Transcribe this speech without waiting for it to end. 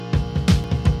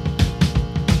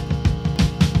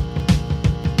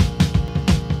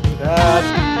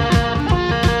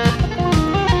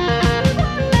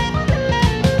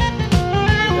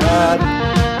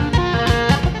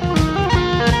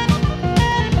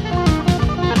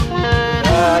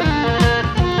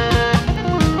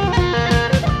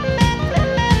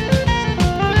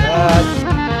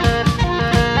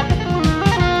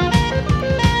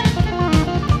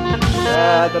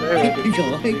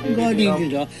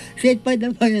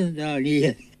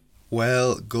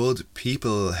Well, good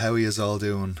people, how are you all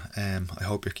doing? I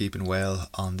hope you're keeping well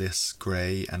on this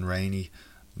grey and rainy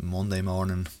Monday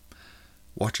morning.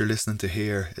 What you're listening to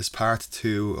here is part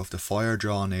 2 of the Fire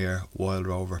Draw Near Wild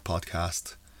Rover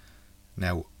podcast.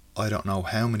 Now, I don't know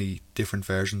how many different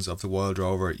versions of the Wild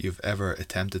Rover you've ever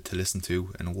attempted to listen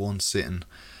to in one sitting,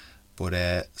 but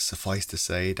suffice to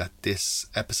say that this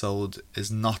episode is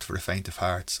not for the faint of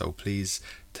heart, so please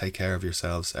take care of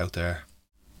yourselves out there.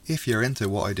 If you're into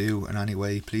what I do in any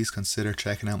way, please consider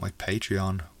checking out my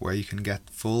Patreon, where you can get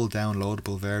full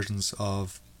downloadable versions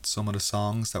of some of the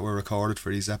songs that were recorded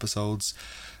for these episodes,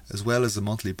 as well as the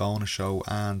monthly bonus show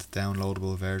and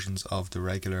downloadable versions of the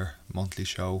regular monthly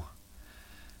show.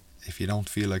 If you don't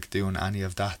feel like doing any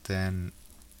of that, then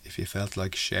if you felt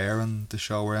like sharing the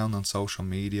show around on social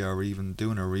media or even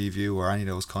doing a review or any of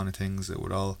those kind of things, it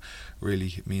would all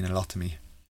really mean a lot to me.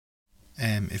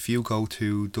 If you go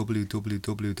to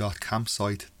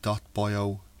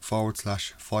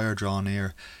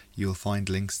www.campsite.bio/firedrawnear, you'll find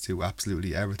links to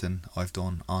absolutely everything I've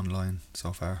done online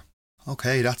so far.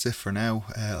 Okay, that's it for now.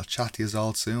 I'll chat to you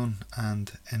all soon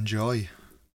and enjoy.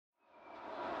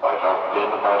 I have been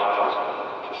a bad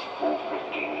husband this full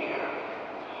 15 years,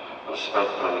 and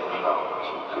spent many pounds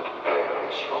in good ale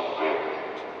and strong beer.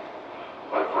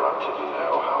 I've ranted in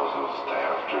our houses day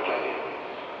after day,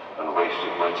 and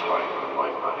wasted my time and my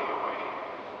money away.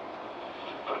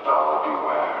 But now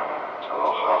beware, till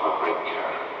I'll have a great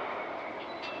care.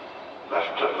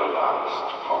 Left at the last,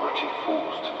 poverty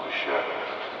falls to a share.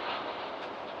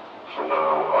 For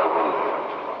now I will live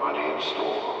with money in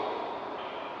store,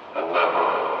 and never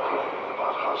play the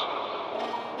bad husband.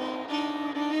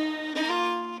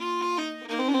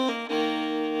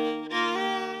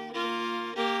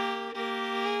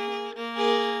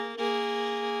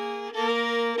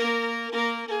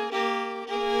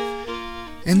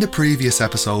 In the previous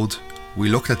episode, we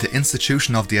looked at the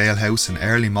institution of the alehouse in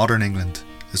early modern England,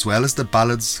 as well as the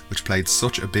ballads which played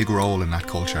such a big role in that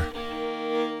culture.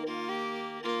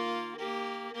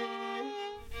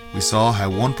 We saw how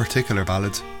one particular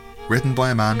ballad, written by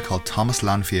a man called Thomas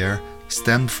Lanfear,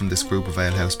 stemmed from this group of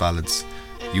alehouse ballads,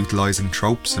 utilising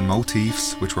tropes and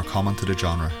motifs which were common to the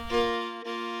genre.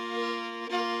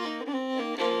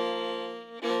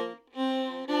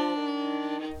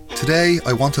 Today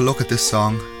I want to look at this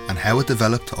song and how it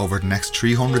developed over the next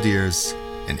 300 years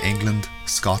in England,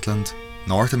 Scotland,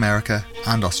 North America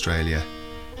and Australia,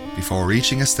 before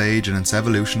reaching a stage in its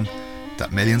evolution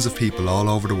that millions of people all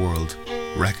over the world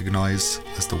recognise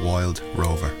as the Wild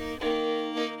Rover.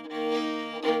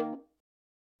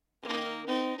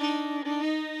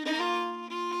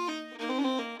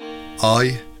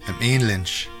 I am Ian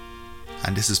Lynch,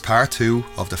 and this is part 2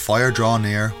 of the Fire Draw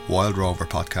Near Wild Rover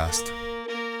podcast.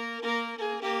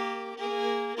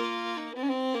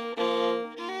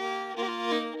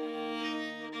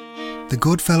 The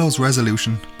Goodfellows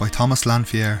Resolution by Thomas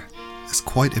Lanfear is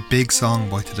quite a big song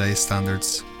by today's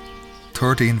standards,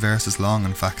 13 verses long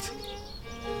in fact.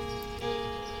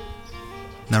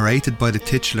 Narrated by the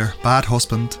titular bad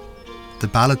husband, the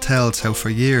ballad tells how for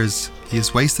years he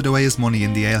has wasted away his money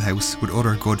in the alehouse with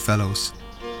other good fellows.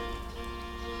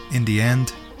 In the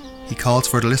end, he calls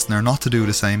for the listener not to do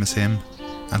the same as him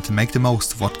and to make the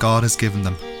most of what God has given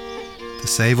them, to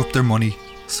save up their money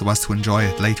so as to enjoy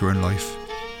it later in life.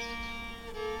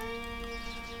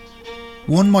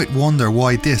 One might wonder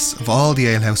why this, of all the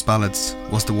alehouse ballads,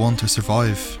 was the one to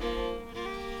survive.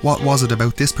 What was it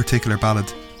about this particular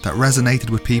ballad that resonated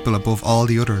with people above all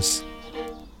the others?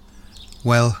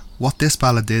 Well, what this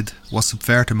ballad did was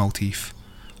subvert a motif,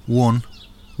 one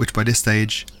which by this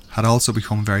stage had also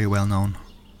become very well known.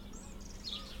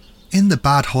 In the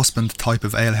bad husband type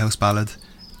of alehouse ballad,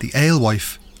 the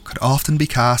alewife could often be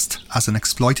cast as an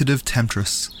exploitative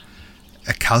temptress,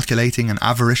 a calculating and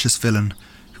avaricious villain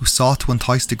who sought to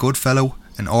entice the good fellow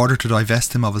in order to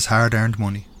divest him of his hard-earned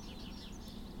money.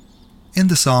 In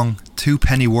the song Two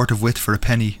Penny Worth of Wit for a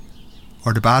Penny,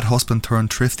 or The Bad Husband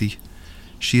Turned Thrifty,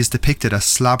 she is depicted as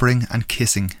slabbering and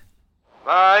kissing.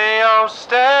 My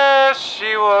hostess,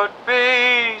 she would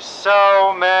be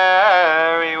so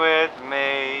merry with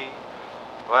me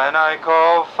when I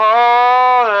called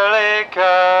for the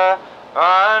liquor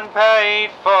and paid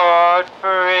for it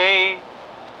free.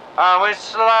 And with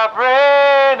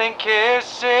slabbering and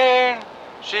kissing,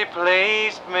 she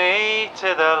pleased me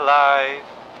to the life.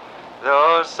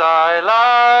 Thus I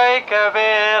like a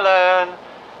villain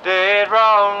did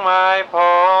wrong my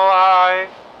poor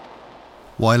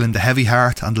while in The Heavy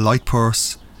Heart and The Light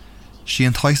Purse, she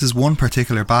entices one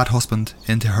particular bad husband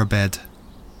into her bed.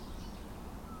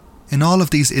 In all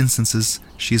of these instances,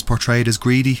 she is portrayed as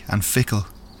greedy and fickle.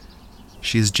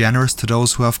 She is generous to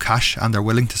those who have cash and are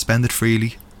willing to spend it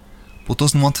freely, but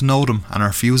doesn't want to know them and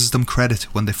refuses them credit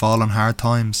when they fall on hard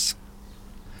times.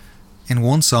 In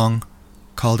one song,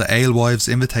 called The Alewives'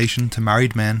 Invitation to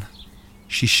Married Men,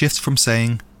 she shifts from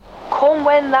saying, "Come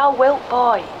when thou wilt,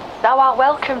 boy, thou art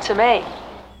welcome to me,"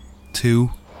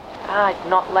 to, "I'd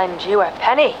not lend you a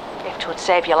penny if 'twould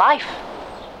save your life."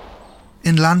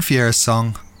 in Lanfear's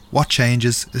song, what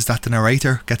changes is that the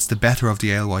narrator gets the better of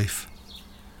the alewife.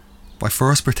 By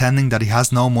first pretending that he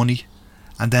has no money,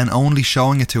 and then only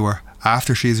showing it to her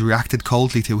after she has reacted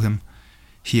coldly to him,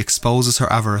 he exposes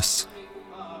her avarice.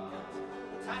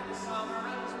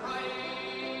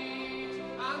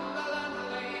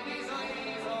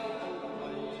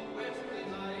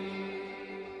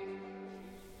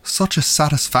 Such a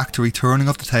satisfactory turning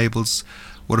of the tables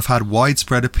would have had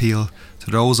widespread appeal to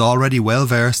those already well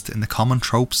versed in the common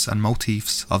tropes and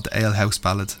motifs of the alehouse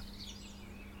ballad.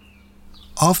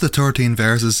 Of the 13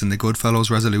 verses in the Goodfellows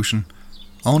Resolution,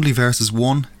 only verses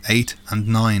 1, 8 and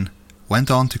 9 went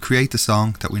on to create the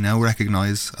song that we now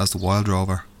recognise as the Wild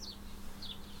Rover.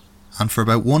 And for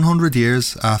about 100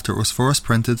 years after it was first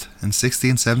printed in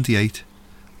 1678,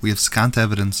 we have scant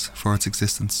evidence for its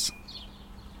existence.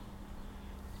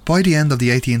 By the end of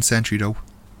the 18th century though,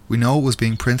 we know it was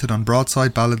being printed on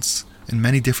broadside ballads in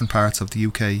many different parts of the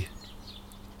UK.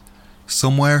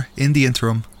 Somewhere in the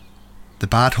interim, the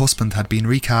bad husband had been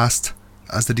recast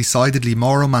as the decidedly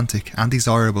more romantic and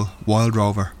desirable Wild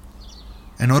Rover,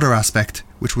 another aspect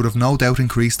which would have no doubt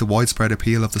increased the widespread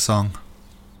appeal of the song.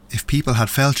 If people had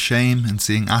felt shame in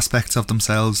seeing aspects of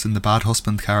themselves in the bad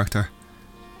husband character,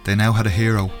 they now had a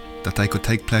hero that they could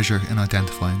take pleasure in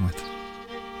identifying with.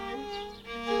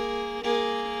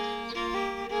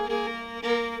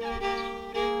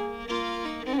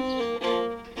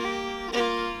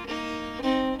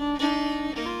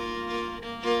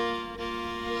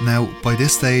 Now, by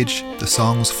this stage, the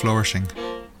song was flourishing,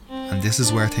 and this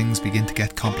is where things begin to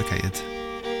get complicated.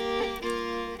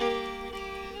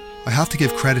 I have to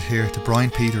give credit here to Brian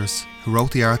Peters, who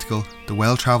wrote the article The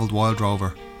Well-Travelled Wild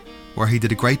Rover, where he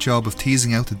did a great job of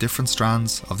teasing out the different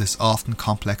strands of this often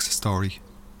complex story.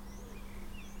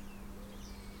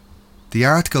 The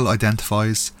article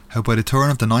identifies how by the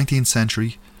turn of the 19th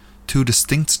century, two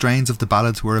distinct strains of the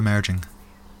ballad were emerging.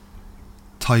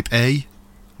 Type A,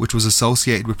 which was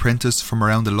associated with printers from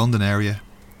around the London area,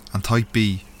 and Type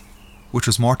B, which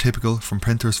was more typical from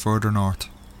printers further north.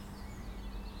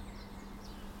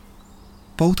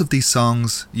 Both of these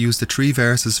songs used the 3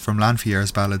 verses from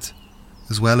Lanfear's ballad,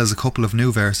 as well as a couple of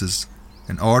new verses,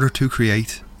 in order to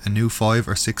create a new 5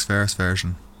 or 6 verse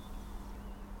version.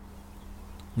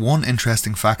 One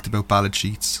interesting fact about ballad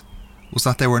sheets was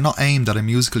that they were not aimed at a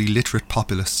musically literate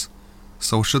populace,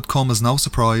 so it should come as no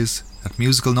surprise that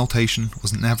musical notation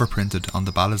was never printed on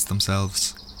the ballads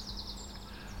themselves.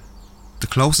 The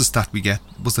closest that we get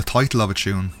was the title of a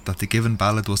tune that the given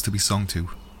ballad was to be sung to,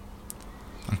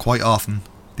 and quite often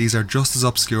these are just as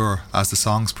obscure as the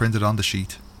songs printed on the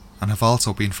sheet and have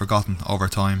also been forgotten over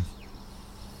time.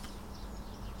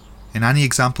 In any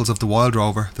examples of the Wild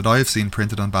Rover that I have seen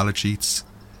printed on ballad sheets,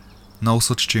 no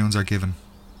such tunes are given.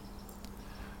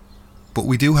 But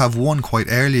we do have one quite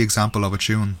early example of a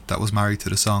tune that was married to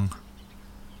the song.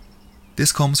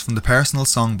 This comes from the personal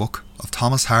songbook of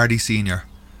Thomas Hardy Sr.,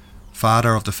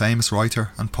 father of the famous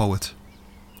writer and poet.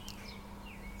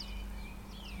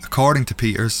 According to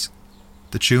Peters,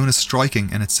 the tune is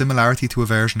striking in its similarity to a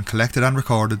version collected and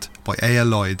recorded by A.L.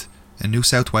 Lloyd in New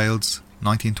South Wales,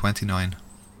 1929.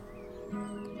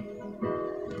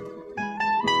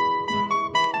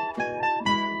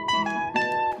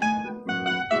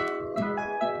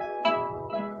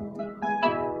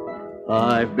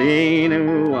 I've been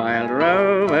a wild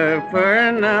rover for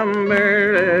a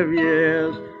number of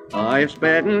years. I've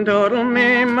spent total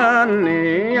me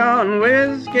money on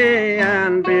whiskey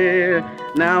and beer.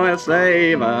 Now I'll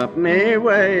save up me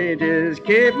wages,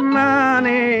 keep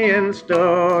money in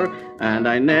store, and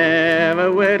I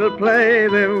never will play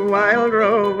the wild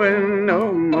rover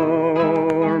no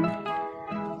more.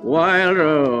 Wild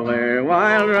rover,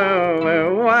 wild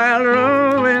rover, wild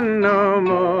rover no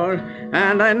more,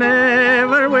 and I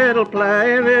never will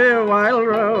play the wild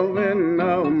rover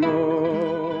no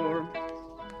more.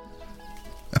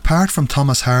 Apart from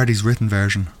Thomas Hardy's written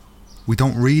version, we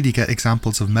don't really get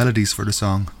examples of melodies for the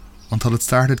song until it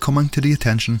started coming to the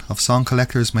attention of song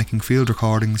collectors making field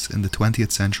recordings in the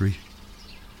 20th century.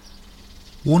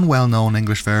 One well-known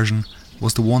English version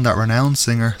was the one that renowned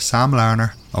singer Sam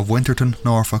Larner of Winterton,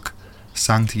 Norfolk,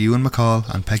 sang to Ewan MacColl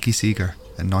and Peggy Seeger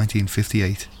in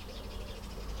 1958.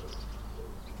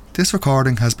 This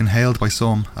recording has been hailed by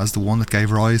some as the one that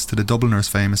gave rise to the Dubliners'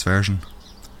 famous version.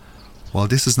 While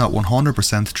this is not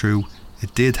 100% true,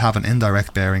 it did have an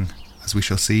indirect bearing, as we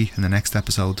shall see in the next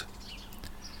episode.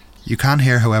 You can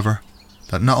hear, however,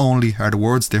 that not only are the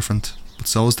words different, but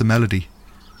so is the melody,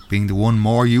 being the one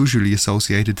more usually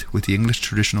associated with the English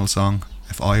traditional song,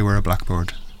 If I Were a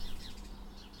Blackbird.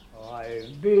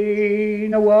 I've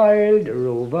been a wild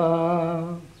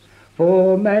rover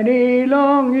for many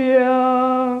long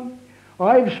years.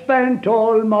 I've spent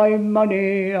all my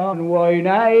money on wine,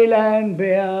 ale and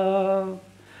beer.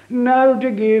 Now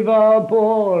to give up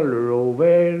all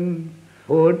roving,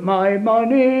 put my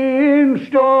money in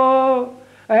store,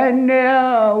 and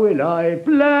now will I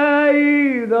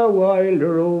play the wild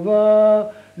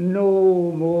rover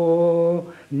no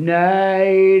more.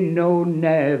 Nay, no,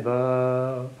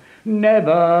 never,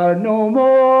 never no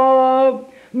more.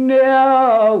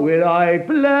 Now will I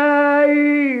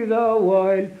play the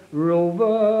wild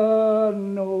rover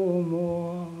no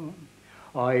more.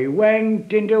 I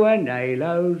went into an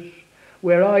alehouse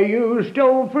where I used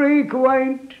to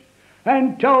frequent,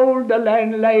 and told the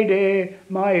landlady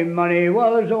my money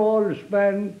was all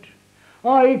spent.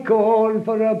 I called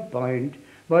for a pint,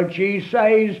 but she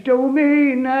says to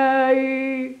me,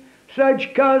 nay,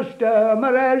 such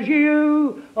customer as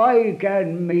you I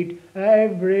can meet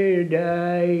every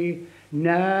day.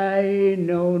 Nay,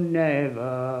 no,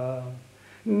 never,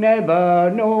 never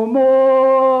no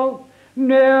more.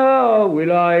 Now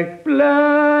will I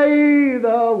play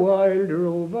the wild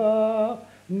rover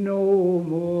no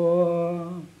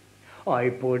more. I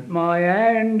put my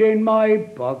hand in my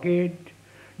pocket,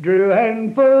 drew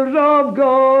handfuls of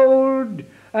gold,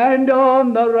 and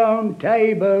on the round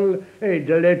table it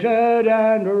glittered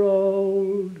and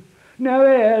rolled. Now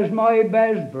here's my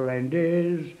best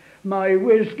brandies, my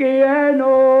whiskey and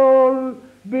all.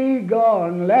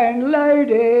 Begone,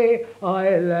 landlady,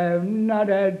 I'll have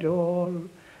none at all.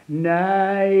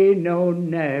 Nay, no,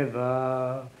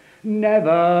 never,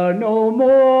 never no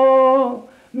more.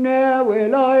 Ne'er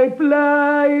will I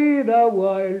play the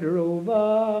wild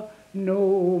rover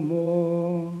no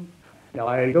more.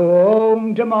 I'll go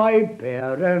home to my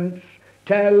parents,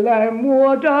 tell them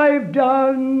what I've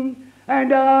done,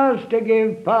 and ask to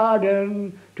give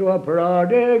pardon to a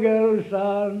prodigal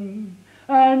son.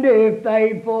 And if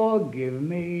they forgive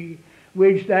me,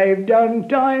 which they've done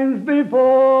times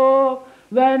before,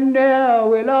 then ne'er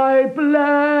will I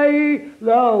play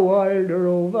the wild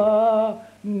rover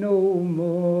no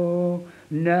more.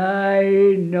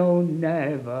 Nay, no,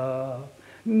 never,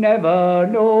 never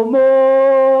no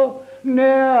more.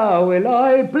 Ne'er will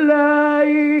I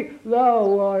play the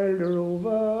wild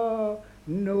rover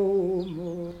no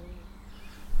more.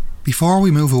 Before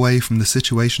we move away from the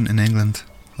situation in England,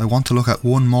 I want to look at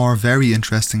one more very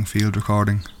interesting field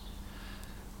recording.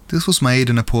 This was made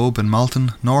in a pub in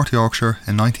Malton, North Yorkshire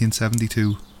in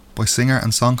 1972 by singer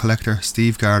and song collector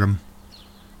Steve Gardam.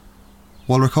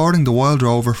 While recording The Wild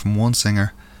Rover from one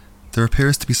singer, there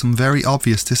appears to be some very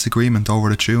obvious disagreement over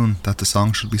the tune that the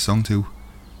song should be sung to.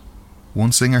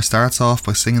 One singer starts off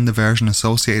by singing the version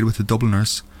associated with the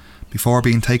Dubliners, before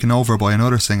being taken over by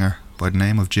another singer by the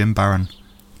name of Jim Barron.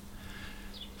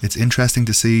 It's interesting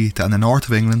to see that in the north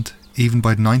of England, even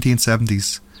by the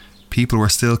 1970s, people were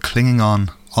still clinging on,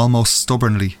 almost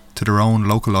stubbornly, to their own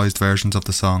localised versions of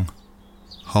the song,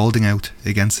 holding out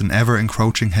against an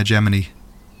ever-encroaching hegemony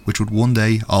which would one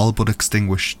day all but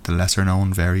extinguish the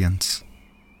lesser-known variants.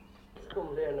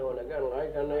 Comes here now and again,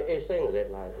 like, and he sings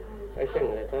it like, he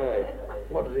sings it,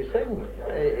 what does he sing?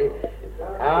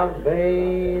 I've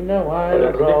been a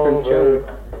wild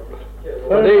rover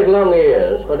for these long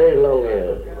years, for these long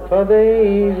years. For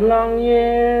these long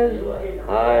years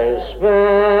I've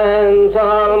spent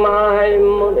all my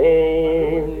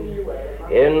money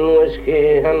in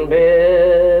whiskey and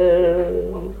beer.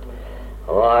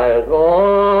 I'll go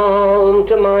home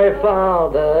to my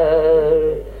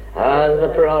father as a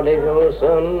prodigal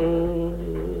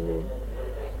son,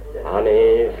 and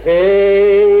if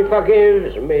he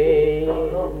forgives me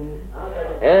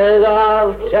as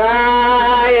of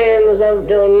times I've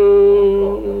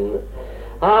done,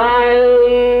 I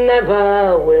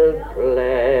never will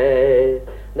play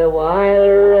the wild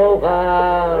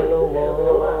rover no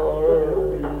more.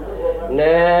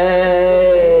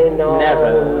 Nay, no,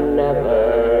 never,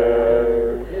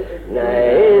 never,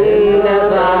 nay,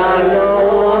 never, no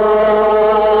more.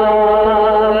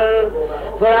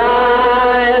 For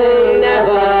I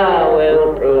never will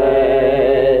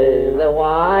play the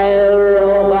wild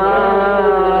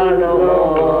rover no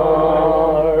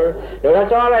more. No,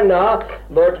 that's all no,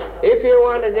 but if you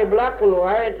wanted the black and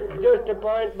white, just a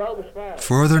point Bugs Far.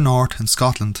 Further north in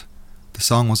Scotland, the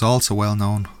song was also well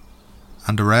known,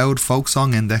 and the Roud Folk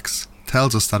Song Index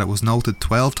tells us that it was noted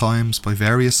 12 times by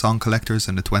various song collectors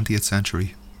in the 20th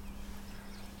century.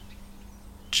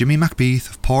 Jimmy Macbeath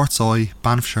of Portsoy,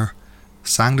 Banffshire,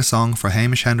 sang the song for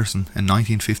Hamish Henderson in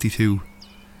 1952,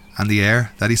 and the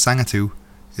air that he sang it to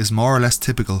is more or less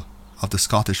typical of the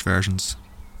Scottish versions.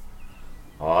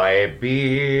 I've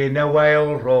been a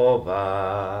wild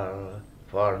rover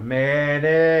for many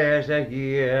a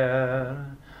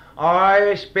year.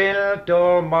 I spent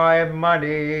all my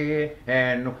money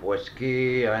in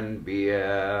whiskey and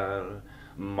beer,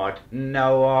 but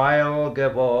now I'll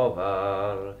give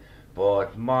over,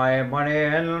 put my money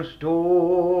in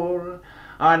store,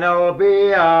 and I'll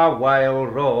be a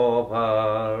wild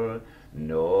rover,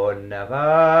 no,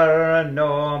 never,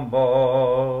 no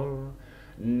more.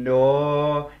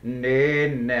 No, nay,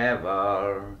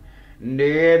 never,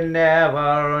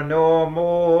 no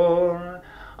more.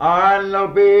 I'll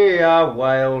be a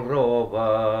wild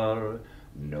rover,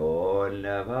 no,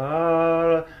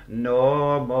 never,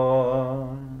 no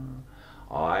more.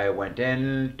 I went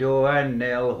into an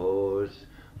alehouse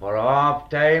for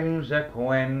oft times a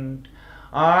quint,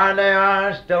 and I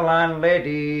asked the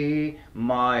landlady,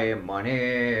 my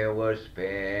money was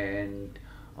spent.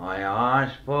 I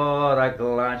asked for a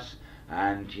glass,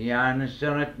 and she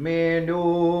answered me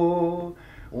no.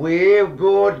 We've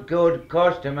good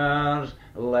customers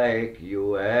like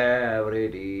you every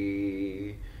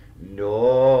day.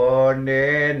 No,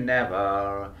 nay,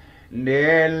 never,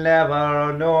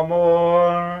 no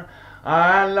more.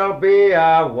 I'll be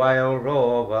a wild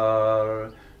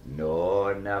rover,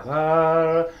 no,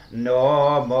 never,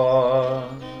 no more.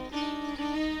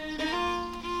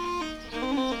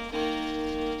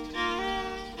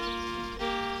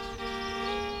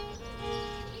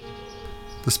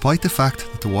 Despite the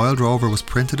fact that the Wild Rover was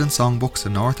printed in songbooks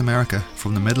in North America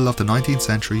from the middle of the 19th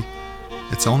century,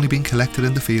 it's only been collected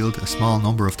in the field a small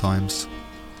number of times.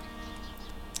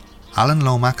 Alan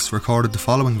Lomax recorded the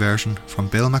following version from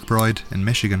Bill McBride in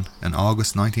Michigan in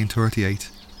August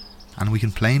 1938, and we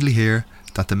can plainly hear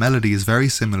that the melody is very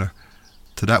similar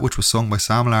to that which was sung by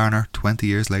Sam Larner 20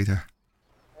 years later.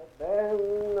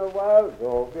 Been a wild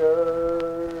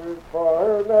rover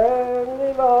for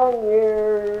many long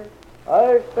years.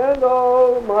 I spent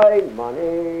all my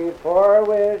money for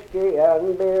whiskey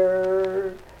and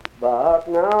beer, but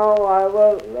now I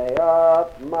will lay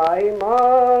up my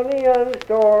money in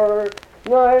store.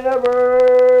 I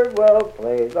never will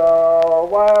play the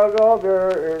wild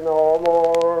rover no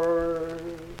more.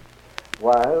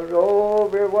 Wild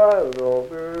rover, wild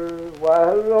rover,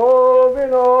 wild rover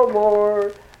no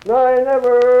more. I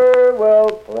never will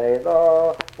play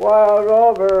the wild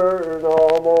rover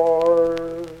no more.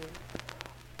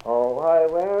 Oh, I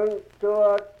went to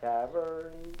a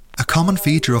tavern. A common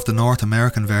feature of the North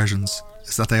American versions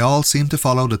is that they all seem to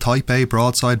follow the Type A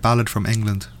broadside ballad from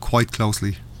England quite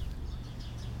closely.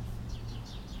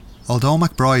 Although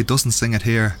McBride doesn't sing it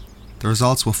here, there is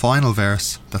also a final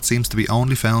verse that seems to be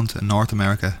only found in North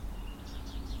America.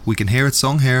 We can hear it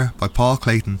sung here by Paul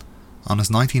Clayton on his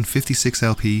 1956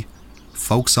 LP,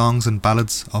 Folk Songs and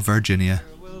Ballads of Virginia.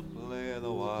 We'll play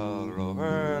the wild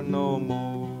rover no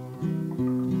more.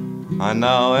 I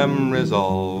now am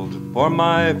resolved for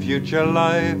my future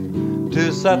life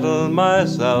to settle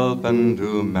myself and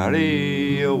to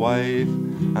marry a wife,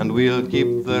 and we'll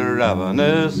keep the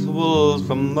ravenous wolves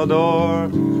from the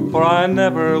door, for I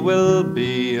never will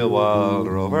be a wild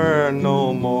rover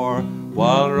no more.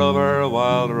 Wild rover,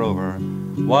 wild rover,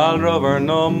 wild rover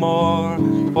no more,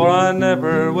 for I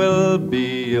never will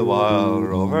be a wild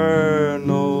rover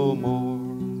no more.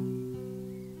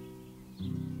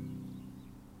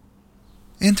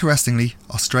 Interestingly,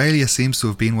 Australia seems to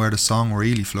have been where the song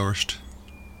really flourished.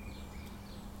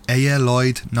 A.L.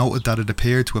 Lloyd noted that it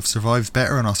appeared to have survived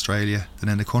better in Australia than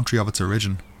in the country of its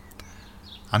origin,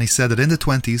 and he said that in the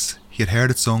 20s he had heard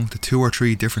it sung to 2 or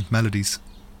 3 different melodies.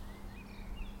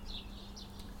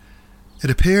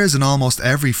 It appears in almost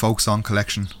every folk song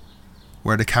collection,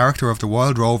 where the character of the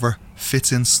Wild Rover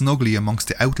fits in snugly amongst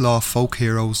the outlaw folk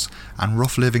heroes and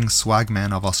rough-living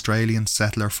swagmen of Australian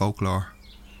settler folklore.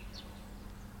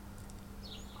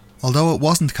 Although it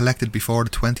wasn't collected before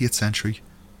the 20th century,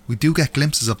 we do get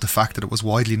glimpses of the fact that it was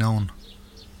widely known.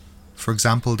 For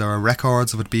example, there are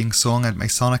records of it being sung at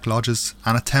Masonic lodges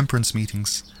and at temperance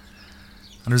meetings,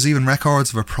 and there's even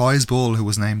records of a prize bull who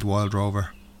was named Wild Rover.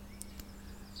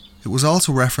 It was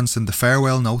also referenced in the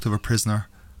farewell note of a prisoner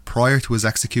prior to his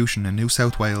execution in New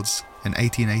South Wales in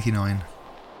 1889.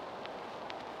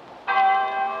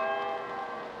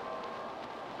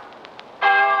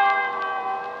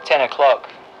 10 o'clock.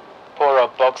 Poor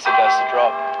old Boxer goes to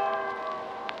drop.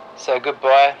 So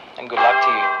goodbye and good luck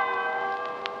to you.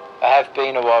 I have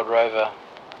been a wild rover,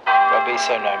 but I'll be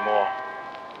so no more.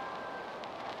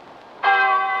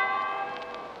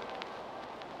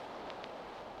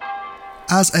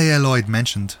 As A.L. Lloyd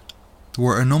mentioned, there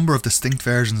were a number of distinct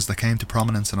versions that came to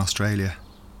prominence in Australia,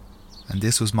 and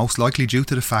this was most likely due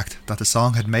to the fact that the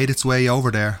song had made its way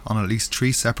over there on at least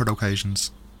 3 separate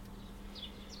occasions.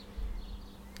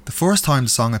 The first time the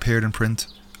song appeared in print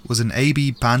was in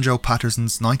A.B. Banjo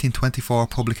Patterson's 1924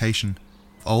 publication,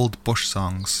 Old Bush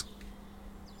Songs.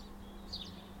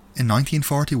 In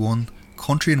 1941,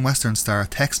 country and western star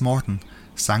Tex Morton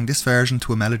sang this version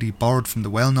to a melody borrowed from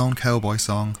the well-known cowboy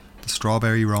song, The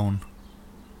Strawberry Roan.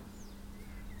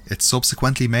 It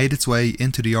subsequently made its way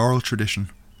into the oral tradition,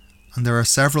 and there are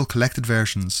several collected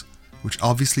versions, which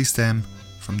obviously stem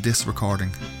from this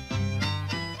recording.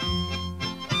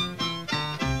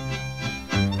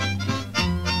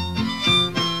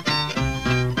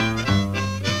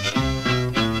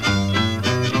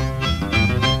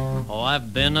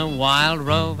 I've been a wild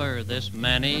rover this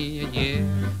many a year,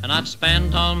 and I've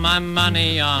spent all my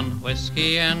money on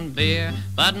whiskey and beer,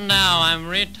 but now I'm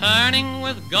returning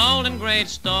with gold in great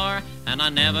store, and I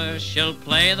never shall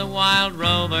play the wild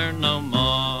rover no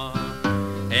more.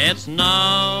 It's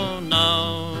no,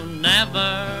 no,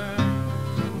 never,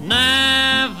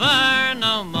 never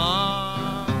no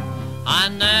more. I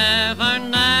never,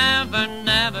 never,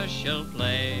 never shall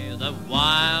play the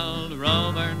wild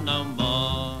rover no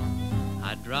more.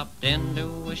 I dropped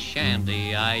into a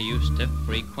shanty I used to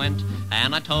frequent,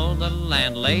 and I told the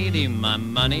landlady my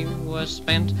money was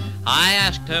spent. I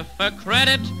asked her for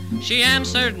credit, she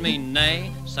answered me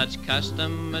nay. Such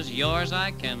custom as yours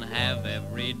I can have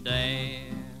every day.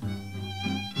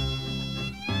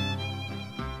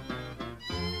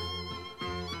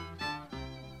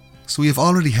 So we have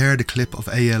already heard a clip of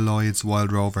A.L. Lloyd's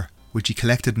Wild Rover, which he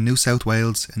collected in New South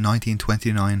Wales in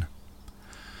 1929.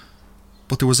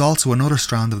 But there was also another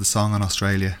strand of the song in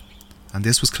Australia, and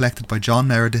this was collected by John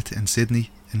Meredith in Sydney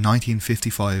in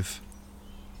 1955.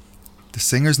 The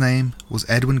singer's name was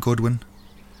Edwin Goodwin,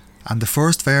 and the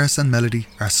first verse and melody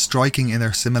are striking in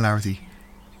their similarity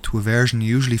to a version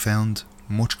usually found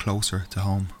much closer to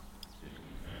home.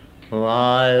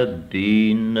 I've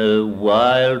been a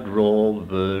wild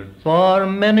rover for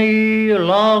many a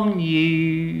long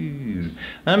year,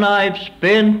 and I've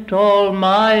spent all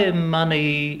my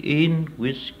money in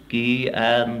whiskey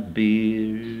and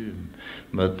beer.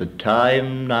 But the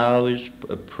time now is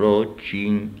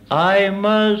approaching, I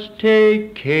must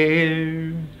take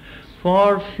care,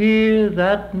 for fear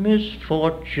that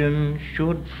misfortune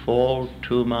should fall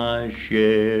to my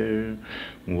share.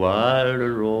 Wild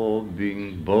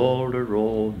roving, bold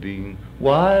roving,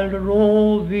 wild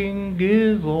roving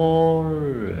give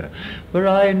o'er, for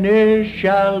I ne'er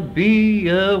shall be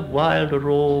a wild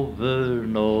rover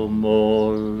no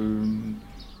more.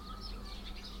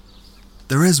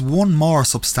 There is one more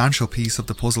substantial piece of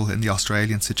the puzzle in the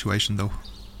Australian situation though.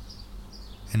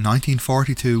 In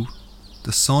 1942,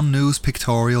 the Sun News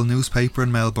Pictorial newspaper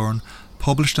in Melbourne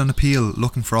published an appeal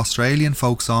looking for Australian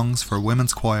folk songs for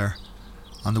women's choir,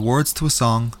 and the words to a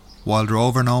song, Wild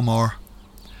Rover No More,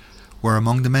 were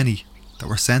among the many that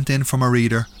were sent in from a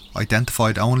reader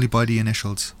identified only by the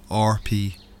initials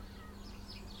RP.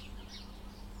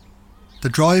 The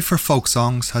drive for folk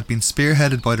songs had been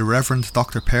spearheaded by the Reverend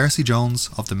Dr. Percy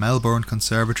Jones of the Melbourne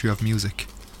Conservatory of Music,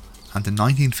 and in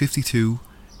 1952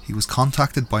 he was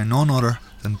contacted by none other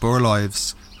than Burl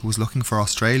Ives, who was looking for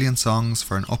Australian songs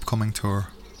for an upcoming tour.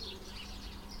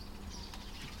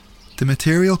 The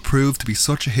material proved to be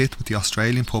such a hit with the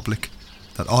Australian public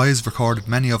that Ives recorded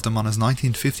many of them on his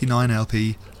 1959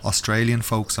 LP Australian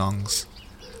Folk Songs,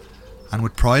 and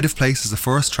with Pride of Place as the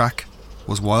first track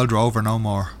was Wild Rover No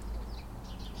More.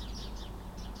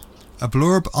 A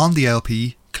blurb on the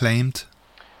LP claimed,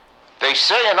 "They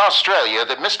say in Australia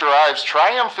that Mr. Ives'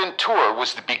 triumphant tour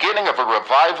was the beginning of a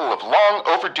revival of long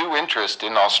overdue interest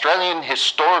in Australian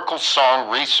historical song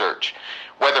research.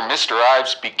 Whether Mr.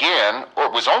 Ives began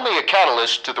or was only a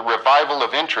catalyst to the revival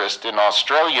of interest in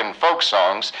Australian folk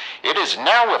songs, it is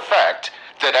now a fact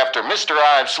that after Mr.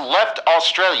 Ives left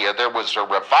Australia there was a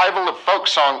revival of folk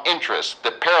song interest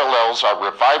that parallels our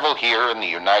revival here in the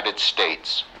United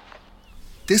States."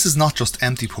 This is not just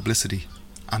empty publicity,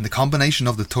 and the combination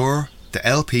of the tour, the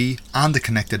LP and the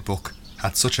connected book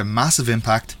had such a massive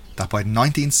impact that by the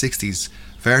 1960s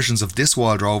versions of this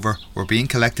Wild Rover were being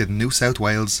collected in New South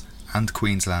Wales and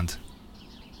Queensland.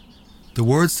 The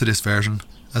words to this version,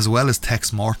 as well as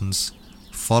Tex Morton's,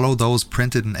 follow those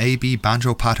printed in A.B.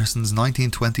 Banjo Patterson's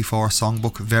 1924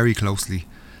 songbook very closely,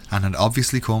 and had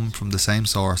obviously come from the same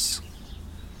source.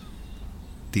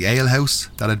 The alehouse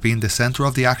that had been the centre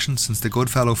of the action since the good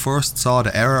fellow first saw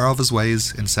the error of his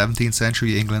ways in 17th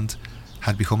century England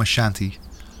had become a shanty,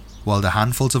 while the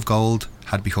handfuls of gold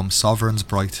had become sovereigns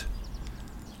bright.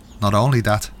 Not only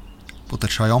that, but the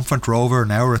triumphant rover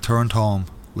now returned home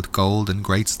with gold in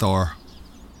great store.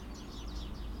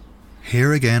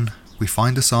 Here again we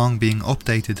find the song being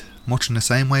updated much in the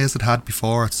same way as it had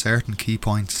before at certain key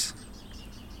points.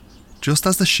 Just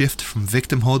as the shift from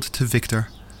victimhood to victor,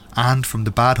 and from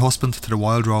the bad husband to the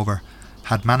wild rover,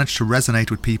 had managed to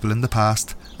resonate with people in the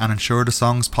past and ensure the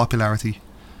song's popularity,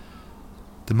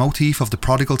 the motif of the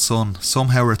prodigal son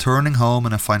somehow returning home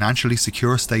in a financially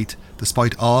secure state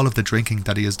despite all of the drinking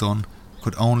that he has done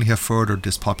could only have furthered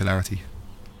this popularity.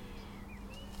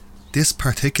 This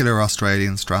particular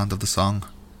Australian strand of the song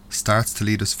starts to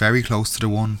lead us very close to the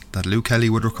one that Luke Kelly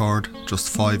would record just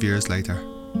 5 years later.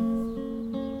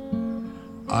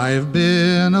 I've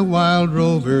been a wild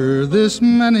rover this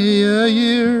many a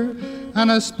year,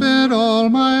 and I spent all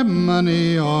my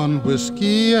money on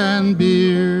whiskey and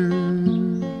beer.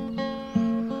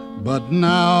 But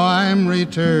now I'm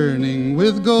returning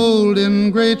with gold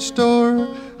in great store,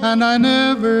 and I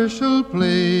never shall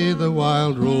play the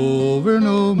wild rover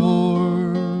no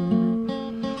more.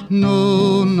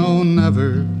 No, no,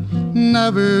 never,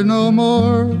 never no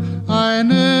more. I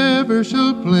never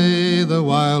shall play the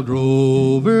wild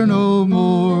rover no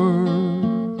more.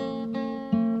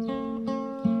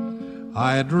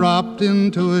 I dropped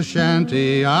into a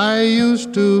shanty I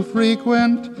used to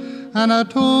frequent, and I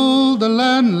told the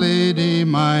landlady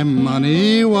my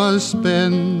money was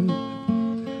spent.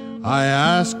 I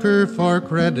asked her for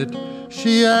credit,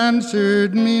 she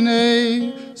answered me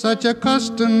nay. Such a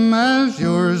custom as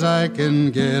yours I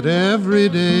can get every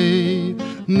day.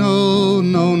 No,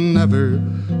 no, never,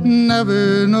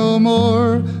 never no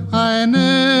more. I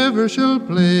never shall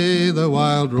play the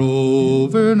wild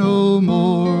rover no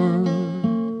more.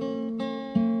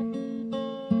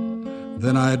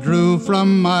 Then I drew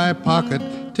from my pocket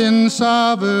 10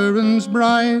 sovereigns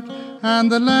bright,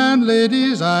 and the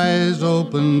landlady's eyes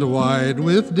opened wide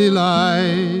with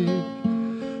delight.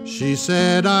 She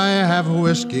said, I have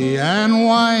whiskey and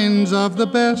wines of the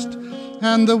best,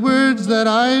 and the words that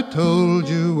I told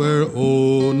you were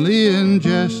only in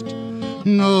jest.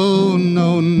 No,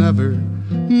 no, never,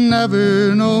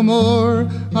 never no more.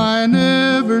 I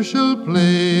never shall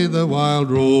play the wild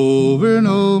rover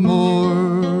no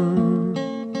more.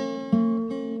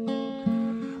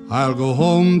 I'll go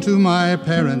home to my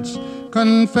parents,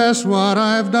 confess what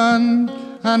I've done,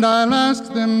 and I'll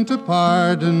ask them to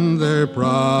pardon their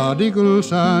prodigal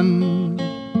son.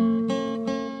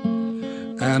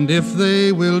 And if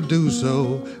they will do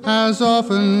so, as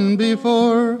often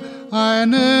before, I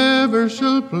never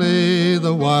shall play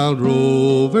the wild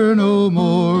rover no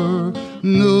more.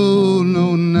 No,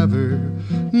 no, never,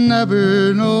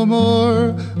 never no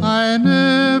more. I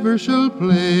never shall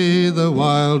play the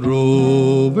wild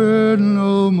rover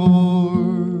no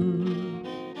more.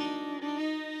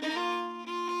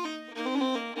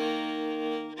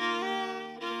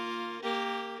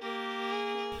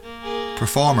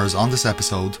 Performers on this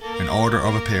episode, in order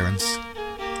of appearance,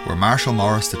 were Marshall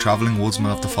Morris, the Travelling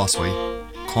Woodsman of the Fossway,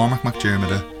 Cormac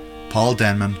McDermott, Paul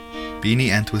Denman, Beanie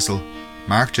Entwistle,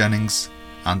 Mark Jennings,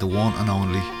 and the one and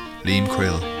only Liam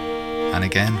Krill. And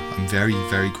again, I'm very,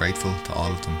 very grateful to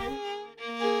all of them.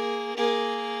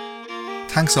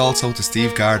 Thanks also to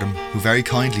Steve Gardam, who very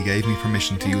kindly gave me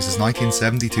permission to use his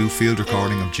 1972 field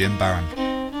recording of Jim Barron.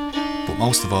 But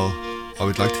most of all, I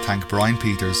would like to thank Brian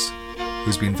Peters,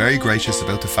 who's been very gracious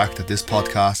about the fact that this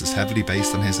podcast is heavily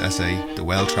based on his essay, The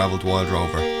Well-Travelled Wild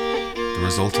Rover, the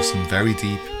result of some very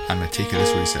deep and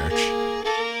meticulous research.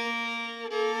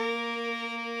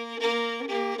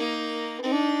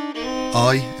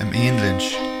 I am Ian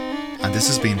Lynch, and this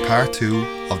has been part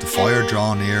 2 of the Fire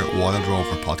Draw Near Wild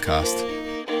Rover podcast.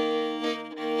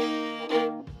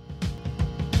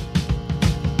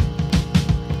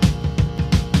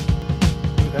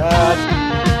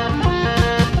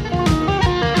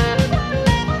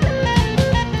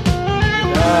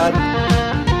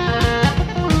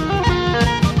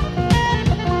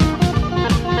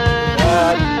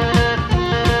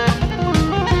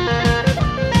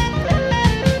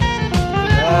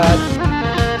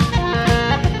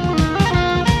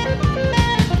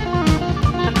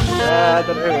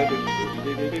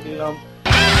 Lump.